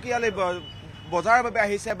লোক ইয়ালৈ বজাৰৰ বাবে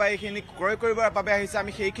আহিছে বা এইখিনি ক্ৰয় কৰিবৰ বাবে আহিছে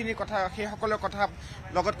আমি সেইখিনি কথা সেইসকলৰ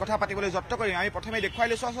লগত কথা পাতিবলৈ যত্ন কৰিম আমি প্ৰথমে দেখুৱাই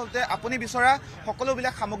লৈছো আসলতে আপুনি বিচৰা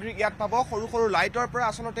সকলোবিলাক সামগ্ৰী ইয়াত পাব সৰু সৰু লাইটৰ পৰা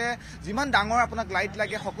আসলতে যিমান ডাঙৰ আপোনাক লাইট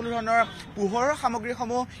লাগে সকলো ধৰণৰ পোহৰৰ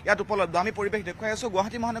সামগ্ৰীসমূহ ইয়াত উপলব্ধ আমি পৰিৱেশ দেখুৱাই আছো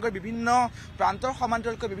গুৱাহাটী মহানগৰৰ বিভিন্ন প্ৰান্তৰ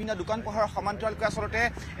সমান্তৰালকৈ বিভিন্ন দোকান পোহাৰৰ সমান্তৰালকৈ আসলতে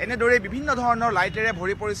এনেদৰে বিভিন্ন ধৰণৰ লাইটেৰে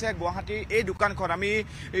ভৰি পৰিছে গুৱাহাটীৰ এই দোকানখন আমি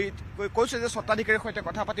কৈছো যে স্বত্বাধিকাৰীৰ সৈতে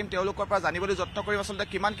কথা পাতিম তেওঁলোকৰ পৰা জানিবলৈ যত্ন কৰিম আসলতে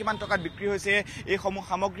কিমান টকাত বিক্ৰী হৈছে এইসমূহ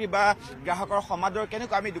সামগ্ৰী বা গ্ৰাহকৰ সমাদৰ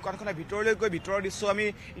কেনেকুৱা আমি দোকানখনৰ ভিতৰলৈ গৈ ভিতৰৰ দৃশ্য আমি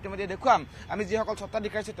ইতিমধ্যে দেখুৱাম আমি যিসকল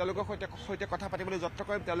স্বত্বাধিকাৰী আছে তেওঁলোকৰ সৈতে কথা পাতিবলৈ যত্ন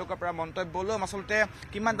কৰিম তেওঁলোকৰ পৰা মন্তব্য ল'ম আচলতে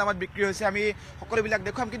কিমান দামত বিক্ৰী হৈছে আমি সকলোবিলাক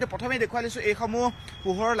দেখুৱাম কিন্তু প্ৰথমেই দেখুৱাই লৈছোঁ এইসমূহ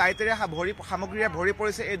পোহৰৰ লাইটেৰে সামগ্ৰীৰে ভৰি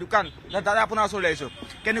পৰিছে এই দোকান দাদা আপোনাৰ ওচৰলৈ আহিছোঁ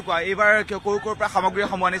কেনেকুৱা এইবাৰ ক'ৰ পৰা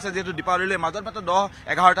সামগ্ৰীসমূহ আনিছে যিহেতু দীপাৱলীলৈ মাজত মাত্ৰ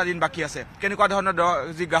 10-11টা দিন বাকী আছে কেনেকুৱা ধৰণৰ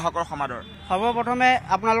যি গ্ৰাহকৰ সমাদৰ সৰ্বপ্ৰথমে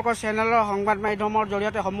আপোনালোকৰ চেনেলৰ সংবাদ মাধ্যমৰ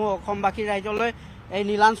জৰিয়তে সমূহ অসমবাসী ৰাইজলৈ এই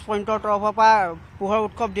নীলাঞ্চ পইণ্টৰ তৰফৰ পৰা পোহৰ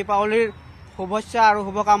উৎসৱ দীপাৱলীৰ শুভেচ্ছা আৰু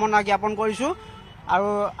শুভকামনা জ্ঞাপন কৰিছোঁ আৰু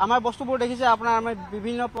আমাৰ বস্তুবোৰ দেখিছে আপোনাৰ আমাৰ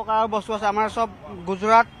বিভিন্ন প্ৰকাৰৰ বস্তু আছে আমাৰ চব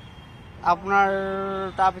গুজৰাট আপোনাৰ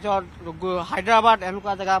তাৰপিছত হায়দৰাবাদ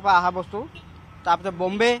এনেকুৱা জেগাৰ পৰা অহা বস্তু তাৰপিছত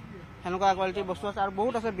বম্বে সেনেকুৱা কোৱালিটিৰ বস্তু আছে আৰু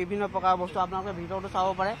বহুত আছে বিভিন্ন প্ৰকাৰৰ বস্তু আপোনালোকে ভিতৰতো চাব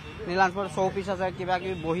পাৰে নীলাঞ্চৰ শ্ব'পিচ আছে কিবা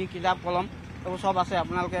কিবি বহি কিতাপ কলম এইবোৰ চব আছে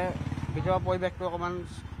আপোনালোকে ভিতৰৰ পৰিৱেশটো অকণমান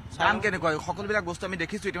দাম কেনেকুৱা সকলোবিলাক বস্তু আমি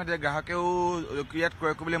দেখিছোঁ ইতিমধ্যে গ্ৰাহকেও ক্ৰিয়েট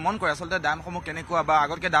ক্ৰয় কৰিবলৈ মন কৰে আচলতে দামসমূহ কেনেকুৱা বা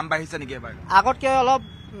আগতকৈ দাম বাঢ়িছে নেকি এবাৰ আগতকৈ অলপ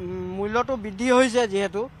মূল্যটো বৃদ্ধি হৈছে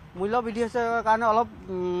যিহেতু মূল্য বৃদ্ধি হৈছে কাৰণে অলপ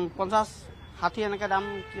 50-60 এনেকৈ দাম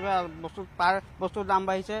কিবা বস্তু পাৰ বস্তুৰ দাম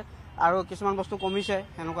বাঢ়িছে আৰু কিছুমান বস্তু কমিছে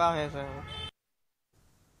সেনেকুৱা হৈ আছে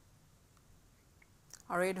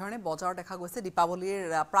আৰু এই ধৰণে বজাৰ দেখা গৈছে দীপাৱলীৰ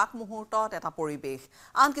প্ৰাক মুহূৰ্তত এটা পৰিৱেশ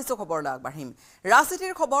আন কিছু খবৰলৈ আগবাঢ়িম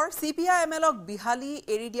ৰাজনীতিৰ খবৰ CPI-MLক বিহালী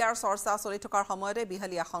এৰি দিয়াৰ চৰ্চা চলি থকাৰ সময়তে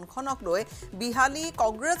বিহালী আসনখনক লৈ বিহালী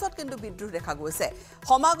কংগ্ৰেছত কিন্তু বিদ্ৰোহ দেখা গৈছে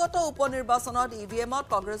সমাগত উপনিৰ্বাচনত EVM-ত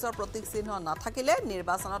কংগ্ৰেছৰ প্ৰতীক চিহ্ন নাথাকিলে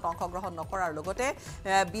নিৰ্বাচনত অংশগ্ৰহণ নকৰাৰ লগতে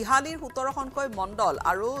বিহালীৰ 17খনকৈ মণ্ডল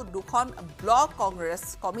আৰু 2খন ব্লক কংগ্ৰেছ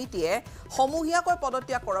কমিটিয়ে সমূহীয়াকৈ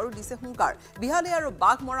পদত্যাগ কৰাৰো দিছে হুংকাৰ বিহালী আৰু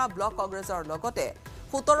বাঘমৰা ব্লক কংগ্ৰেছৰ লগতে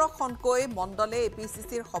 17খনকৈ মণ্ডলে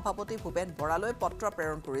APCCৰ সভাপতি ভূপেন বৰালৈ পত্ৰ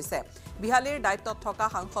প্ৰেৰণ কৰিছে বিহালীৰ দায়িত্বত থকা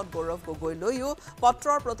সাংসদ গৌৰৱ গগৈলৈও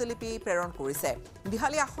পত্ৰৰ প্ৰতিলিপি প্ৰেৰণ কৰিছে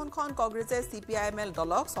বিহালী আসনখন কংগ্ৰেছে CPI-ML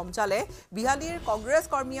দলক সমজালে বিহালীৰ কংগ্ৰেছ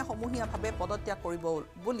কৰ্মীয়ে সমূহীয়াভাৱে পদত্যাগ কৰিব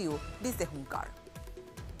বুলিও দিছে হুংকাৰ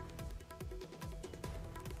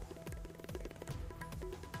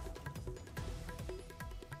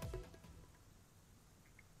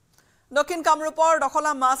দক্ষিণ কামৰূপৰ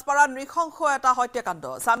দখলা মাছপাৰা নৃশংস এটা হত্যাকাণ্ড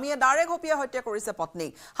স্বামীয়ে দাৰে ঘপিয়ে হত্যা কৰিছে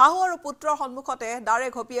পত্নীক শাহু আৰু পুত্ৰৰ সন্মুখতে দাৰে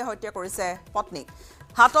ঘপিয়ে হত্যা কৰিছে পত্নীক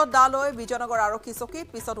হাতত দা লৈ বিজয়নগৰ আৰক্ষী চকীত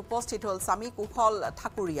পিছত উপস্থিত হ'ল স্বামী কুশল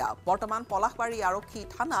ঠাকুৰীয়া বৰ্তমান পলাশবাৰী আৰক্ষী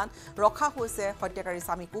থানাত ৰখা হৈছে হত্যাকাৰী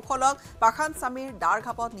স্বামী কুশলক পাখান স্বামীৰ দাৰ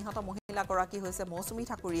ঘাপত নিহত মহিলাগৰাকী হৈছে মৌচুমী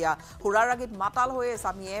ঠাকুৰীয়া হুৰাৰ আগিত মাতাল হৈয়ে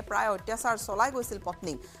স্বামীয়ে প্ৰায় অত্যাচাৰ চলাই গৈছিল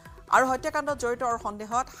পত্নীক আৰু হত্যাকাণ্ডত জড়িতৰ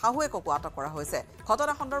সন্দেহত শাহুৱেককো আটক কৰা হৈছে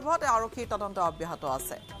ঘটনা সন্দৰ্ভত আৰক্ষীৰ তদন্ত অব্যাহত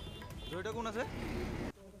আছে জড়িত কোন আছে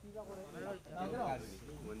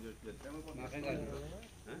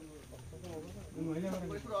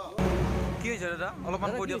কি হৈছে দাদা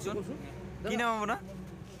অলপমান কৈ দিয়কচোন কি নাম আপোনাৰ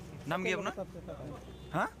নাম কি আপোনাৰ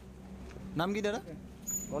হা নাম কি দাদা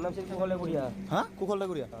মোৰ নাম শ্ৰী কুশল ঠাকুৰীয়া হা কুশল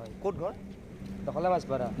ঠাকুৰীয়া ক'ত ঘৰ দখলা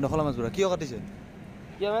মাছপাৰা কিয় কাটিছে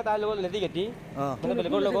কি হয় তাৰ লগত লেটি গেটি মানে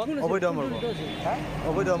বেলেগৰ লগত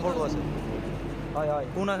অবৈধ সম্পৰ্ক আছে হয় হয়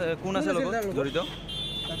কোন আছে লগত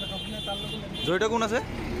জড়িত কোন আছে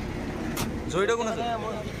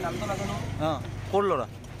নামটো নাজানো ক'ৰ ল'ৰা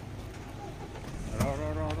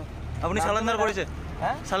আপুনি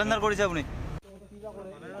চালেণ্ডাৰ কৰিছে আপুনি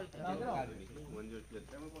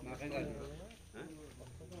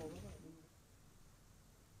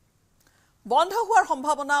বন্ধ হোৱাৰ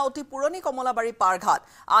সম্ভাৱনা অতি পুৰণি কমলাবাৰী পাৰঘাট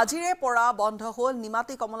আজিৰে পৰা বন্ধ হ'ল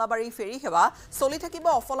নিমাতী কমলাবাৰী ফেৰী সেৱা চলি থাকিব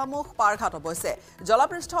অফলামুখ পাৰঘাট অৱশ্যে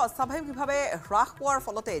জলপৃষ্ঠ অস্বাভাৱিকভাৱে হ্ৰাস পোৱাৰ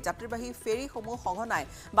ফলতে যাত্ৰীবাহী ফেৰীসমূহ সঘনাই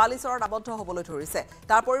বালিচৰত আবদ্ধ হ'বলৈ ধৰিছে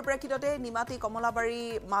তাৰ পৰিপ্ৰেক্ষিততে নিমাতী কমলাবাৰী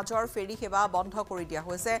মাজৰ ফেৰী সেৱা বন্ধ কৰি দিয়া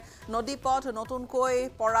হৈছে নদীপথ নতুনকৈ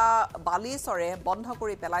পৰা বালিচৰে বন্ধ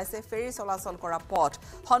কৰি পেলাইছে ফেৰী চলাচল কৰা পথ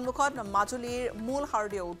সন্মুখত মাজুলীৰ মূল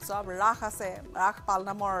শাৰদীয় উৎসৱ ৰাস আছে ৰাস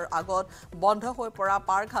পালনামৰ আগত বন্ধ হৈ পৰা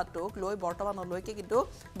পাৰঘাটটোক লৈ বৰ্তমানলৈকে কিন্তু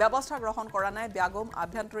ব্যৱস্থা গ্ৰহণ কৰা নাই ব্যাগম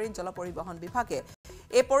আভ্যন্তৰীণ জল পৰিবহণ বিভাগে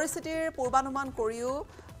এই পৰিস্থিতিৰ পূৰ্বানুমান কৰিও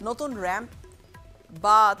নতুন ৰেম্প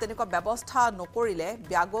বা তেনেকুৱা ব্যৱস্থা নকৰিলে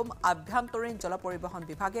ব্যাগম আভ্যন্তৰীণ জল পৰিবহণ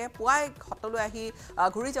বিভাগে পুৱাই ঘাটলৈ আহি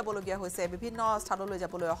ঘূৰি যাবলগীয়া হৈছে বিভিন্ন স্থানলৈ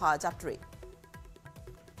যাবলৈ অহা যাত্ৰী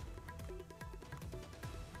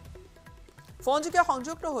ফোনযোগে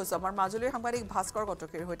সংযুক্ত হৈছে আমাৰ মাজুলীৰ সাংবাদিক ভাস্কৰ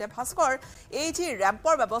কটকীৰ সৈতে ভাস্কৰ এই যি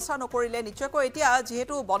ৰেম্পৰ ব্যৱস্থা নকৰিলে নিশ্চয়কৈ এতিয়া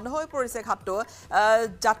যেহেতু বন্ধ হৈ পৰিছে ঘাটটো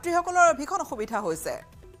যাত্ৰীসকলৰ ভীষণ অসুবিধা হৈছে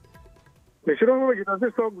নিশ্চিতভাৱে গীতাশ্ৰী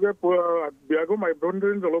চব যে ব্যাগম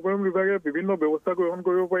আভ্যন্তৰীণ জলপৰিবহণ বিভাগে বিভিন্ন ব্যৱস্থা গ্ৰহণ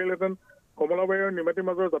কৰিব পাৰিলেহেঁতেন কমলাবাৰী আৰু নিমাতীৰ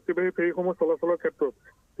মাজৰ যাত্ৰীবাহী ফেৰীসমূহ চলাচলৰ ক্ষেত্ৰত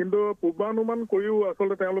কিন্তু পূৰ্বানুমান কৰিও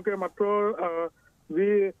আচলতে তেওঁলোকে মাত্ৰ যি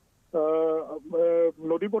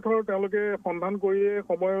নদীপথৰ তেওঁলোকে সন্ধান কৰিয়ে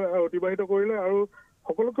সময় অতিবাহিত কৰিলে আৰু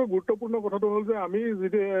সকলোতকৈ গুৰুত্বপূৰ্ণ কথাটো হ'ল যে আমি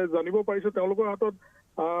যদি জানিব পাৰিছো তেওঁলোকৰ হাতত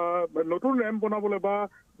নতুন ৰেম্প বনাবলৈ বা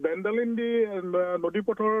বেণ্ডালিন দি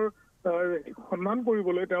নদীপথৰ সন্ধান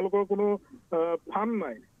কৰিবলৈ তেওঁলোকৰ কোনো ফাণ্ড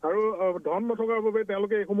নাই আৰু ধন নথকাৰ বাবে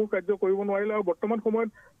তেওঁলোকে এইসমূহ কাৰ্য কৰিব নোৱাৰিলে আৰু বৰ্তমান সময়ত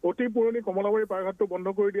অতি পুৰণি কমলাবাৰী পাৰঘাটটো বন্ধ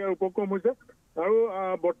কৰি দিয়াৰ উপক্ৰম হৈছে আৰু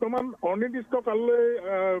বৰ্তমান অনিৰ্দিষ্ট কাললৈ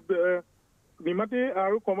নিমাতী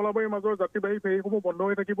আৰু কমলাবাৰীৰ মাজৰ যাত্ৰীবাহী ফেৰীসমূহ বন্ধ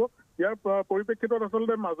হৈ থাকিব ইয়াৰ পৰিপ্ৰেক্ষিতত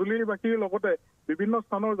আচলতে মাজুলীবাসীৰ লগতে বিভিন্ন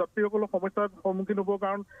স্থানৰ যাত্ৰীসকলৰ সমস্যাৰ সন্মুখীন হ'ব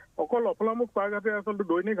কাৰণ অকল অফলামুখ পাৰঘাটে আচলতে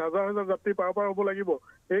দৈনিক হাজাৰ হাজাৰ যাত্ৰী পাৰ হ'ব লাগিব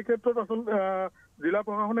এই ক্ষেত্ৰত আচলতে জিলা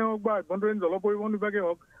প্ৰশাসনে হওক বা আভ্যন্তৰীণ জল পৰিবহণ বিভাগে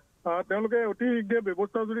হওক তেওঁলোকে অতি শীঘ্ৰে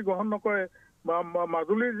ব্যৱস্থা যদি গ্ৰহণ নকৰে বা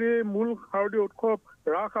মাজুলীৰ যি মূল শাৰদীয় উৎসৱ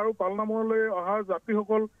ৰাস আৰু পালনামলৈ অহা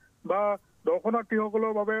যাত্ৰীসকল বা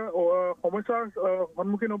দৰ্শনাৰ্থীসকলৰ বাবে সমস্যাৰ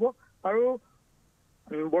সন্মুখীন হ'ব আৰু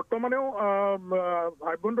বৰ্তমানেও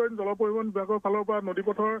আভ্যন্তৰীণ জল পৰিবহণ বিভাগৰ ফালৰ পৰা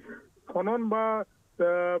নদীপথৰ খনন বা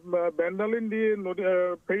বেণ্ডালিন দি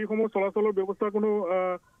ফেৰীসমূহ চলাচলৰ ব্যৱস্থা কোনো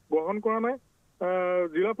গ্ৰহণ কৰা নাই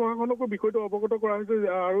জিলা প্ৰশাসনকো বিষয়টো অৱগত কৰা হৈছে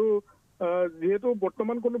আৰু যিহেতু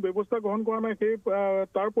বৰ্তমান কোনো ব্যৱস্থা গ্ৰহণ কৰা নাই সেই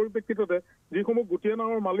তাৰ পৰিপ্ৰেক্ষিততে যিসমূহ গুটিয়া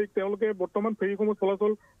নাৱৰ মালিক তেওঁলোকে বৰ্তমান ফেৰীসমূহ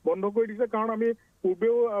চলাচল বন্ধ কৰি দিছে কাৰণ আমি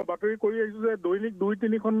পূৰ্বেও বাতৰি কৰি আহিছো যে দৈনিক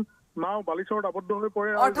 2-3খন নাও বালিচৰত আবদ্ধ হৈ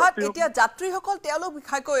পৰে অৰ্থাৎ এতিয়া যাত্ৰীসকল তেওঁলোক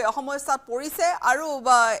বিশেষকৈ সমস্যাত পৰিছে আৰু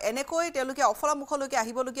এনেকৈ তেওঁলোকে অফলামুখলৈকে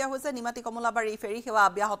আহিবলগীয়া হৈছে নিমাতী কমলাবাৰী ফেৰী সেৱা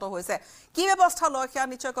অব্যাহত হৈছে কি ব্যৱস্থা লয় সেয়া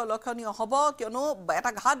নিশ্চয়কৈ লক্ষণীয় হ'ব কিয়নো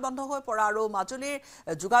এটা ঘাট বন্ধ হৈ পৰা আৰু মাজুলীৰ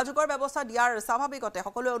যোগাযোগৰ ব্যৱস্থা দিয়াৰ স্বাভাৱিকতে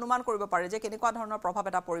সকলোৱে অনুমান কৰিব পাৰে যে কেনেকুৱা ধৰণৰ প্ৰভাৱ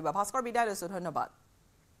এটা পৰিব ভাস্কৰ বিদায় লৈছো ধন্যবাদ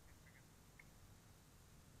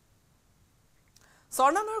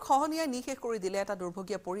স্বৰ্ণানৈৰ খহনীয়াই নিশেষ কৰি দিলে এটা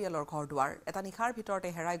দুৰ্ভগীয়া পৰিয়ালৰ ঘৰ দুৱাৰ এটা নিশাৰ ভিতৰতে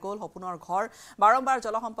হেৰাই গ'ল সপোনৰ ঘৰ বাৰম্বাৰ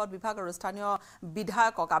জলসম্পদ বিভাগ আৰু স্থানীয়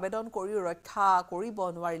বিধায়কক আবেদন কৰিও ৰক্ষা কৰিব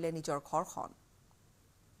নোৱাৰিলে নিজৰ ঘৰখন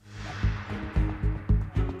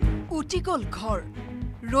উটি গ'ল ঘৰ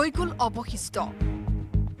ৰৈ গ'ল অৱশিষ্ট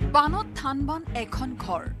বানত থানবান এখন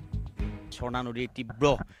ঘৰ স্বৰ্ণা নদীৰ তীব্ৰ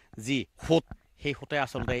যি সোঁত সেই সোঁতে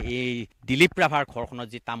আচলতে এই দিলীপ ৰাভাৰ ঘৰখনত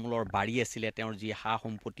যি তামোলৰ বাৰী আছিলে তেওঁৰ যি সা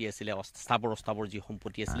সম্পত্তি আছিলে অস্থাৱৰ যি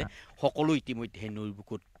সম্পত্তি আছিলে সকলো ইতিমধ্যে নৈৰ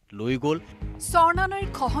বুকুত লৈ গ'ল স্বৰ্ণানৈৰ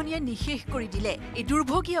খহনীয়াই নিশেষ কৰি দিলে এই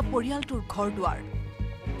দুৰ্ভগীয়া পৰিয়ালটোৰ ঘৰ দুৱাৰ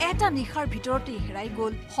এটা নিশাৰ ভিতৰতে হেৰাই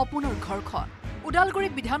গ'ল সপোনৰ ঘৰখন উদালগুৰি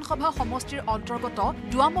বিধানসভা সমষ্টিৰ অন্তৰ্গত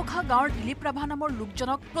দুৱামুখা গাঁৱৰ দিলীপ ৰাভা নামৰ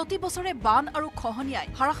লোকজনক প্ৰতি বছৰে বান আৰু খহনীয়াই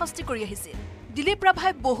হাৰাশাস্তি কৰি আহিছিল দিলীপ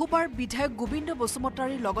ৰাভাই বহুবাৰ বিধায়ক গোবিন্দ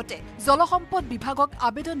বসুমতাৰীৰ লগতে জলসম্পদ বিভাগক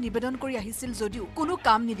আবেদন নিবেদন কৰি আহিছিল যদিও কোনো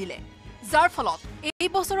কাম নিদিলে যাৰ ফলত এই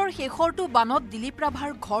বছৰৰ শেষৰটো বানত দিলীপ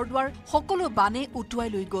ৰাভাৰ ঘৰ দুৱাৰ সকলো বানে উটুৱাই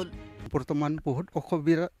লৈ গ'ল বৰ্তমান বহুত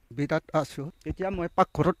অসুবিধাত আছো এতিয়া মই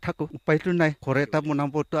পাকঘৰত থাকো উপায়টো নাই ঘৰ এটা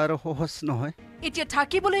বনাবতো আৰু সহজ নহয় এতিয়া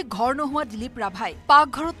থাকিবলৈ ঘৰ নোহোৱা দিলীপ ৰাভাই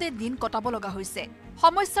পাকঘৰতে দিন কটাব লগা হৈছে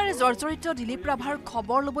সমস্যাৰে জৰ্জৰিত দিলীপ ৰাভাৰ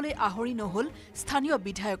খবৰ ল'বলৈ আহৰি নহল স্থানীয়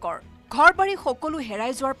বিধায়কৰ ঘৰ বাৰী সকলো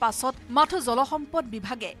হেৰাই যোৱাৰ পাছত মাথো জলসম্পদ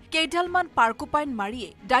বিভাগে কেইডালমান পাৰ্কোপাইন মাৰিয়ে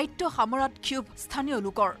দায়িত্ব সামৰাত ক্ষোভ স্থানীয়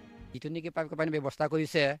লোকৰ যিটো নেকি পাৰ্কোপাইন ব্যৱস্থা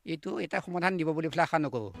কৰিছে এইটো এটা সমাধান দিব বুলি আশা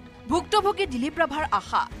নকৰো ভুক্তভোগী দিলীপ ৰাভাৰ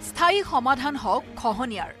আশা স্থায়ী সমাধান হওক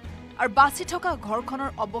খহনীয়াৰ আৰু বাচি থকা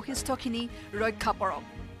ঘৰখনৰ অৱশিষ্টখিনি ৰক্ষা পৰক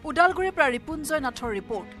উদালগুৰিৰ পৰা ৰিপুঞ্জয় নাথৰ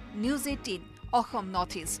report news 18 Assam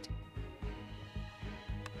north east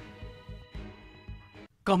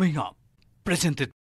Coming up, presented